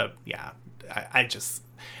have to... Yeah,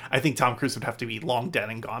 I think Tom Cruise would have to be long dead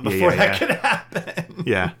and gone before that could happen.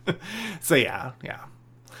 Yeah. So, yeah.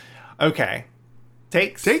 Okay.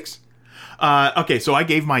 Takes? Okay, so I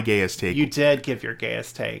gave my gayest take. You did give your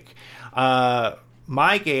gayest take.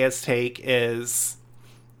 My gayest take is...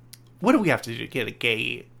 What do we have to do to get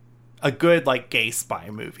a good, like, gay spy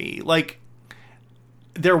movie? Like,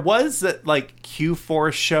 there was that, like,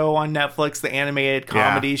 Q4 show on Netflix, the animated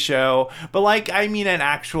comedy show, but, like, I mean, an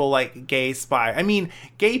actual, like, gay spy. I mean,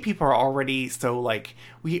 gay people are already so, like,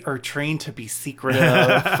 we are trained to be secretive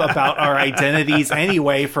about our identities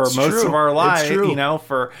anyway for most of our lives, you know,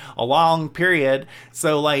 for a long period.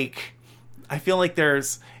 So, like, I feel like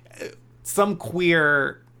there's some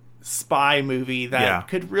queer spy movie that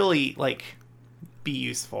could really, like, be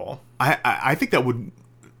useful. I think that would...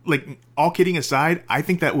 Like, all kidding aside, I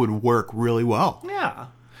think that would work really well. Yeah.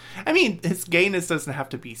 I mean, his gayness doesn't have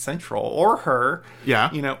to be central, or her.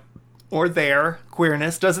 Yeah. You know, or their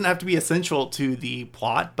queerness doesn't have to be essential to the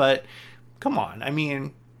plot, but come on. I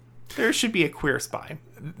mean, there should be a queer spy.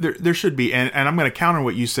 There should be, and I'm going to counter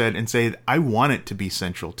what you said and say I want it to be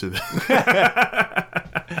central to the...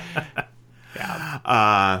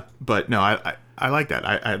 But no, I like that.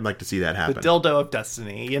 I'd like to see that happen. The dildo of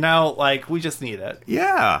destiny, you know, like, we just need it.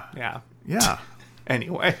 Yeah.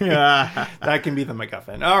 Anyway, that can be the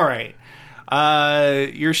MacGuffin. All right.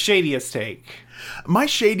 Your shadiest take. My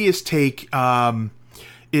shadiest take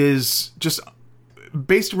is just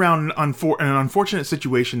based around an unfortunate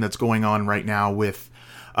situation that's going on right now with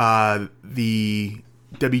the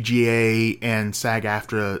WGA and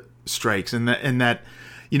SAG-AFTRA strikes, and that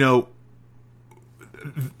you know,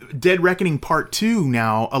 Dead Reckoning Part 2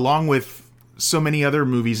 now, along with so many other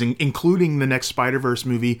movies, including the next Spider-Verse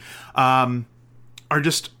movie, are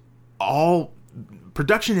just all...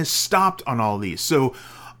 Production is stopped on all these. So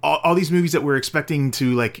all these movies that we're expecting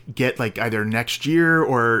to, like, get, like, either next year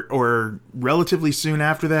or relatively soon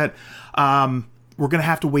after that, we're going to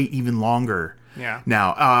have to wait even longer. Yeah.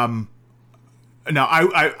 Now,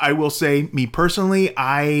 I will say, me personally,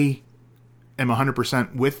 I am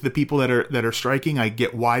 100% with the people that are striking. I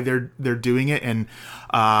get why they're doing it, and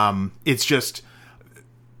it's just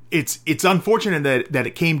it's unfortunate that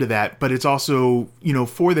it came to that, but it's also, you know,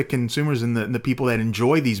 for the consumers and the people that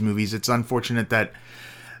enjoy these movies, it's unfortunate that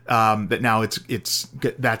that now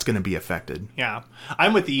that's going to be affected. Yeah,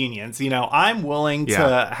 I'm with the unions. You know, I'm willing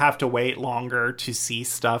to have to wait longer to see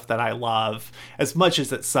stuff that I love, as much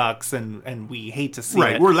as it sucks and we hate to see it.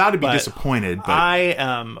 Right, we're allowed to be disappointed, but I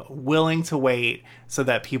am willing to wait so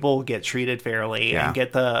that people get treated fairly and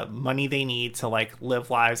get the money they need to, like, live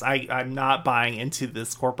lives. I'm not buying into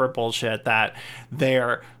this corporate bullshit that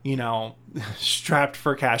they're, you know, strapped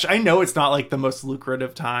for cash. I know it's not, like, the most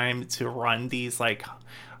lucrative time to run these, like,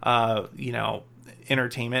 you know,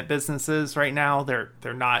 entertainment businesses right now.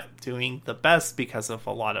 They're not doing the best because of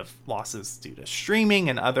a lot of losses due to streaming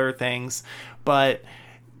and other things, but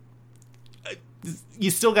you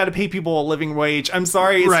still got to pay people a living wage. I'm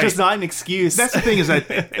sorry, it's just not an excuse. That's the thing, is that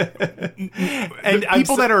and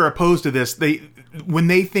people that are opposed to this, when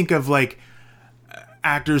they think of, like,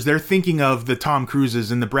 actors, they're thinking of the Tom Cruises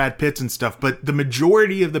and the Brad Pitts and stuff, but the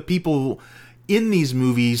majority of the people in these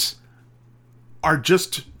movies are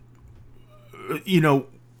just, you know,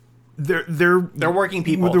 they're working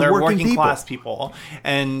people. They're working class people.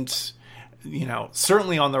 And, you know,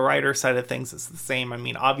 certainly on the writer side of things, it's the same. I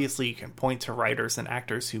mean, obviously you can point to writers and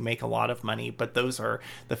actors who make a lot of money, but those are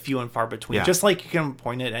the few and far between. Yeah. Just like you can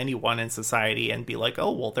point at anyone in society and be like,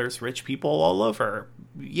 oh, well, there's rich people all over.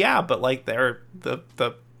 Yeah, but, like, they're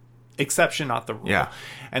the exception, not the rule. Yeah.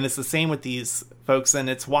 And it's the same with these folks, and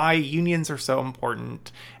it's why unions are so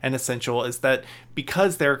important and essential, is that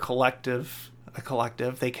because they're a collective,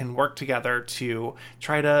 they can work together to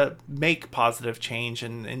try to make positive change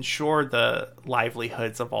and ensure the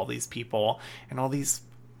livelihoods of all these people and all these,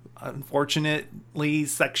 unfortunately,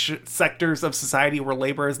 sectors of society where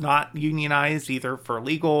labor is not unionized, either for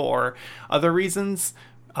legal or other reasons.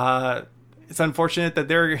 it's unfortunate that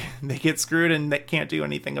they get screwed and they can't do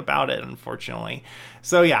anything about it, unfortunately.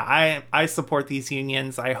 So yeah, I support these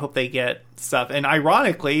unions. I hope they get stuff. And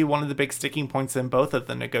ironically, one of the big sticking points in both of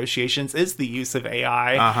the negotiations is the use of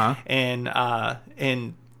AI in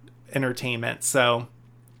entertainment. So,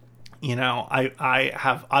 you know, I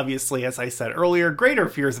have, obviously, as I said earlier, greater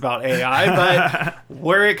fears about AI, but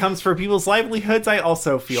where it comes for people's livelihoods, I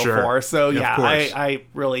also feel for. So, yeah, I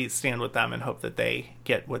really stand with them and hope that they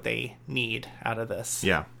get what they need out of this.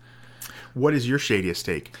 Yeah. What is your shadiest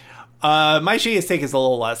take? My shadiest take is a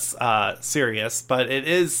little less serious, but it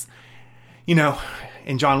is, you know,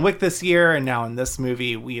 in John Wick this year and now in this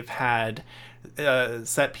movie, we've had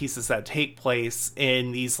set pieces that take place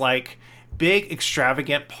in these, like, big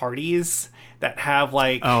extravagant parties that have,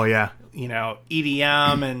 like, you know,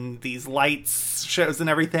 EDM and these lights shows and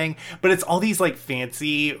everything, but it's all these, like,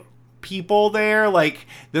 fancy people there. Like,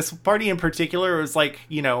 this party in particular was, like,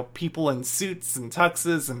 you know, people in suits and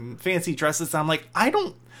tuxes and fancy dresses. I'm like,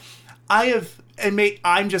 I'm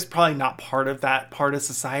just probably not part of that part of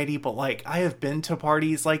society, but, like, I have been to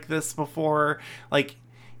parties like this before, like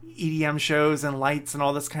EDM shows and lights and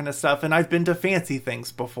all this kind of stuff, and I've been to fancy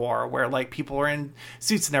things before where, like, people are in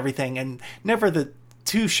suits and everything, and never the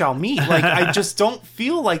two shall meet. Like, I just don't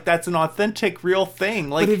feel like that's an authentic, real thing.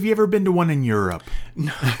 Like, but have you ever been to one in Europe?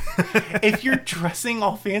 No. If you're dressing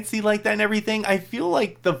all fancy like that and everything, I feel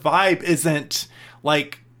like the vibe isn't,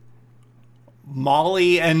 like,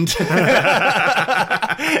 Molly and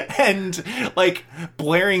and, like,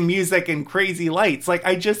 blaring music and crazy lights. Like,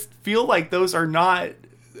 I just feel like those are not,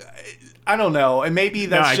 I don't know. And maybe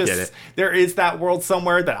that's just, there is that world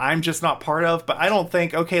somewhere that I'm just not part of, but I don't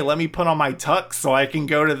think, okay, let me put on my tux so I can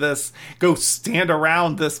go stand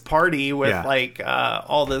around this party with like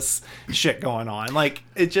all this shit going on. Like,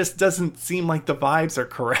 it just doesn't seem like the vibes are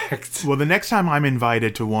correct. Well, the next time I'm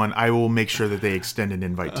invited to one, I will make sure that they extend an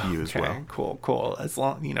invite to you as well. Cool. As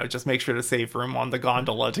long, you know, just make sure to save room on the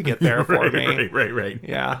gondola to get there for me. Right.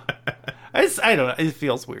 Yeah. I don't know. It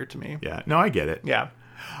feels weird to me. Yeah. No, I get it. Yeah.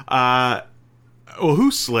 Well,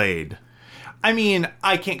 who slayed? I mean,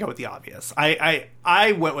 I can't go with the obvious. I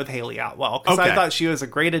went with Haley Atwell because I thought she was a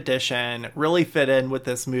great addition, really fit in with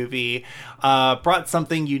this movie, brought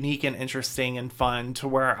something unique and interesting and fun to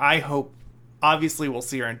where I hope, obviously we'll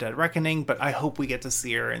see her in Dead Reckoning, but I hope we get to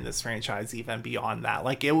see her in this franchise even beyond that.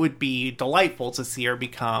 Like, it would be delightful to see her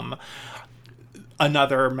become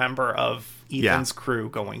another member of Ethan's crew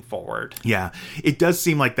going forward. Yeah, it does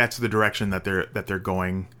seem like that's the direction that they're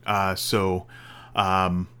going.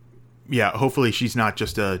 Hopefully she's not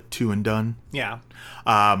just a two and done. Yeah.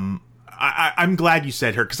 I'm glad you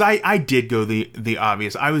said her, because I did go the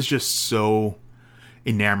obvious. I was just so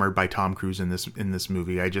enamored by Tom Cruise in this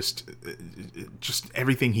movie. I just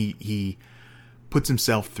everything he puts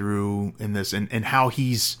himself through in this, and how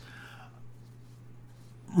he's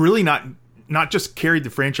really not just carried the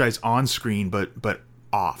franchise on screen, but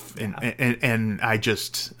off. And I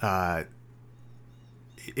just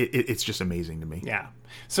it's just amazing to me. Yeah.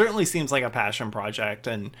 Certainly seems like a passion project,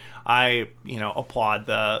 and I, applaud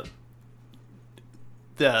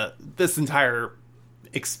this entire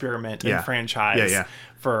experiment and franchise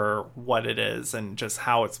for what it is, and just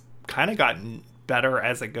how it's kind of gotten better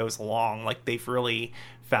as it goes along. Like, they've really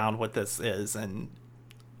found what this is, and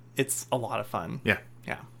it's a lot of fun. Yeah.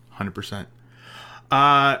 100%.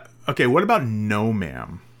 Okay, what about No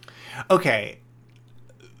Ma'am? Okay.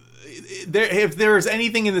 If there's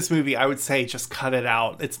anything in this movie, I would say just cut it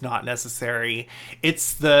out. It's not necessary.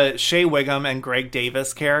 It's the Shea Wiggum and Greg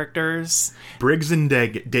Davis characters. Briggs and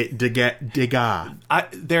Degas.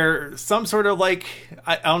 They're some sort of, like,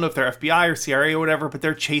 I don't know if they're FBI or CRA or whatever, but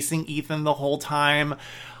they're chasing Ethan the whole time.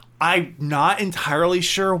 I'm not entirely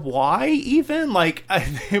sure why, even, but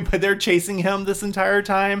they're chasing him this entire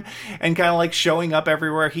time and kind of, like, showing up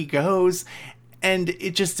everywhere he goes. And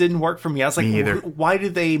it just didn't work for me. I was like, why do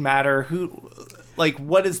they matter?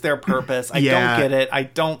 What is their purpose? I don't get it. I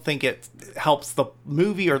don't think it helps the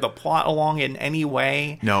movie or the plot along in any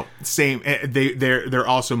way. No, same. They're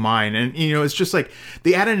also mine. And, it's just like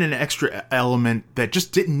they added an extra element that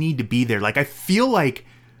just didn't need to be there. Like, I feel like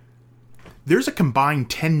there's a combined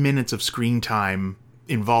 10 minutes of screen time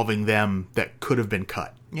involving them that could have been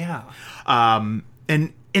cut. Yeah.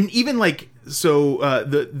 And even, like, so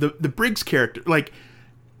the Briggs character, like,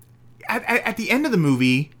 at the end of the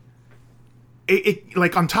movie, it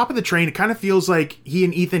like, on top of the train, it kind of feels like he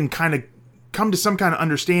and Ethan kind of come to some kind of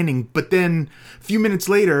understanding, but then a few minutes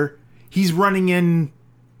later, he's running in,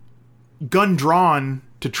 gun drawn,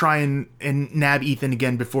 to try and nab Ethan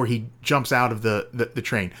again before he jumps out of the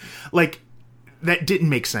train. Like, that didn't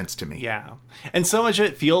make sense to me. Yeah. And so much of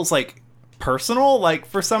it feels like personal, like,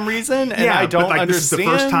 for some reason, and I don't understand. This is the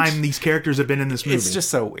first time these characters have been in this movie. It's just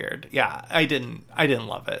so weird. Yeah, I didn't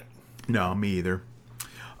love it. No, me either.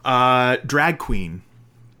 Drag queen.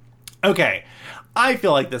 Okay, I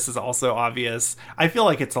feel like this is also obvious. I feel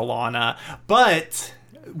like it's Alana, but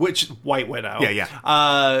White Widow.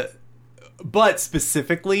 Yeah. But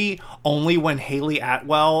specifically, only when Haley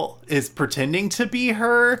Atwell is pretending to be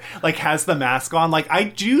her, like, has the mask on. Like, I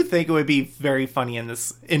do think it would be very funny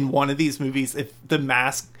in one of these movies if the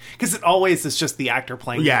mask, because it always is just the actor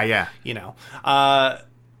playing. Yeah. You know,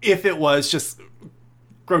 if it was just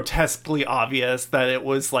grotesquely obvious that it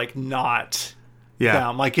was, like, not. Yeah,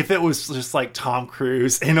 like if it was just like Tom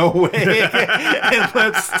Cruise in a wig and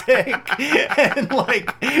lipstick and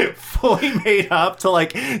like fully made up to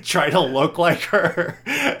like try to look like her.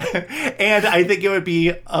 And I think it would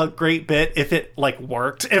be a great bit if it like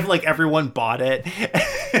worked, if like everyone bought it.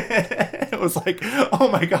 It was like, oh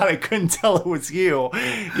my God, I couldn't tell it was you.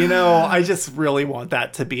 You know, I just really want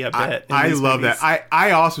that to be a bit. I love movies. That.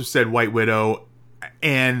 I also said White Widow.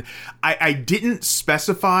 And I didn't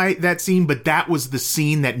specify that scene, but that was the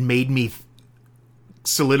scene that made me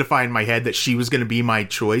solidify in my head that she was going to be my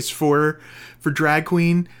choice for drag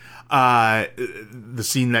queen. The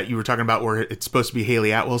scene that you were talking about where it's supposed to be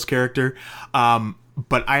Haley Atwell's character.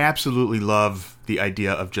 But I absolutely love the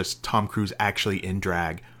idea of just Tom Cruise actually in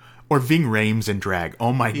drag. Or Ving Rhames in drag.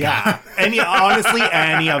 Oh my God. Honestly,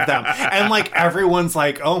 any of them. And like everyone's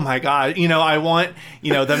like, oh my God, you know, I want,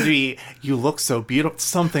 you know, them to be, you look so beautiful.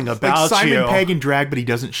 Something about like Simon you. Pegg in drag, but he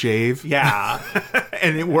doesn't shave. Yeah.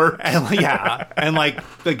 And it works. And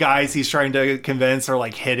like the guys he's trying to convince are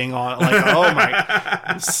like hitting on, like, oh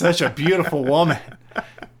my, such a beautiful woman.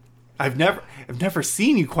 I've never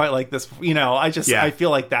seen you quite like this. You know, I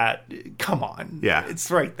feel like that. Come on. Yeah. It's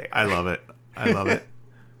right there. I love it.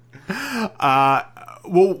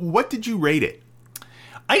 Well, what did you rate it?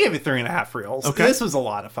 I gave it 3.5 reels. Okay. This was a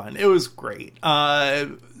lot of fun. It was great.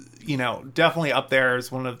 You know, definitely up there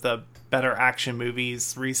as one of the better action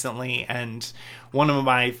movies recently, and one of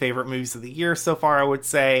my favorite movies of the year so far, I would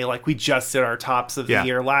say. Like, we just did our tops of the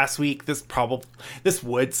year last week. This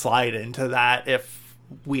would slide into that if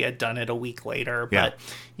we had done it a week later, but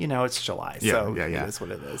you know, it's July, so it is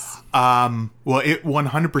what it is. Well, it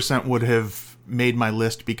 100% would have made my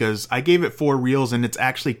list because I gave it 4 reels and it's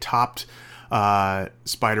actually topped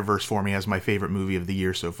Spider-Verse for me as my favorite movie of the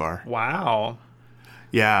year so far. Wow.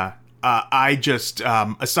 Yeah. I just,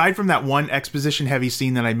 aside from that one exposition heavy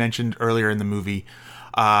scene that I mentioned earlier in the movie,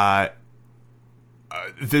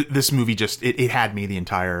 this movie just, it had me the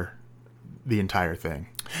entire thing.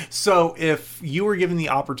 So if you were given the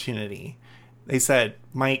opportunity, they said,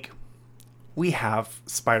 Mike, we have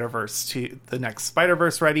Spider-Verse 2, the next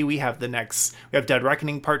Spider-Verse ready. We have Dead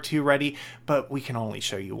Reckoning Part 2 ready, but we can only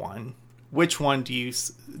show you one. Which one do you,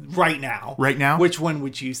 right now, which one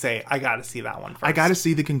would you say, I got to see that one first? I got to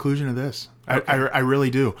see the conclusion of this. Okay. I really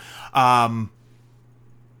do. I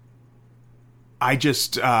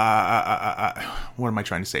just, what am I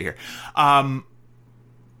trying to say here?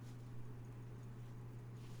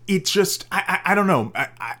 It's just, I don't know.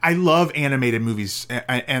 I love animated movies,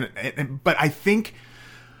 but I think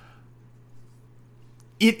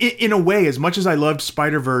in a way, as much as I loved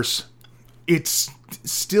Spider-Verse, it's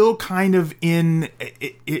still kind of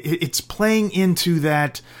it's playing into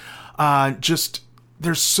that, just,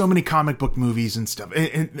 there's so many comic book movies and stuff.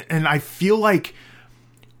 And I feel like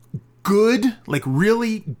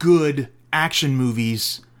really good action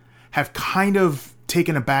movies have kind of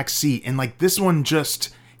taken a back seat. And like this one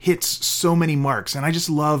just hits so many marks, and I just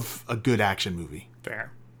love a good action movie.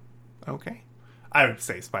 Fair. Okay. I would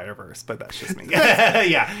say Spider-Verse, but that's just me.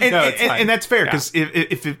 Yeah. And that's fair, because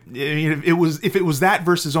if it was that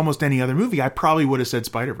versus almost any other movie, I probably would have said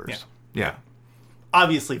Spider-Verse. Yeah.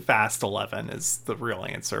 Obviously, Fast 11 is the real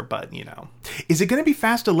answer, but, you know. Is it going to be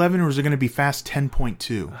Fast 11 or is it going to be Fast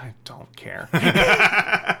 10.2? I don't care.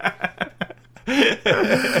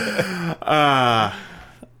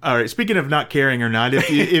 All right. Speaking of not caring or not,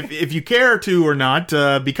 if you care to or not,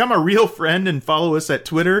 become a real friend and follow us at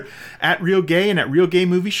Twitter @RealGay and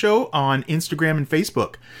 @RealGayMovieShow on Instagram and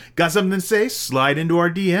Facebook. Got something to say? Slide into our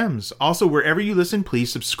DMs. Also, wherever you listen,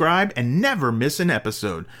 please subscribe and never miss an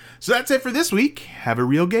episode. So that's it for this week. Have a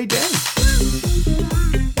real gay day.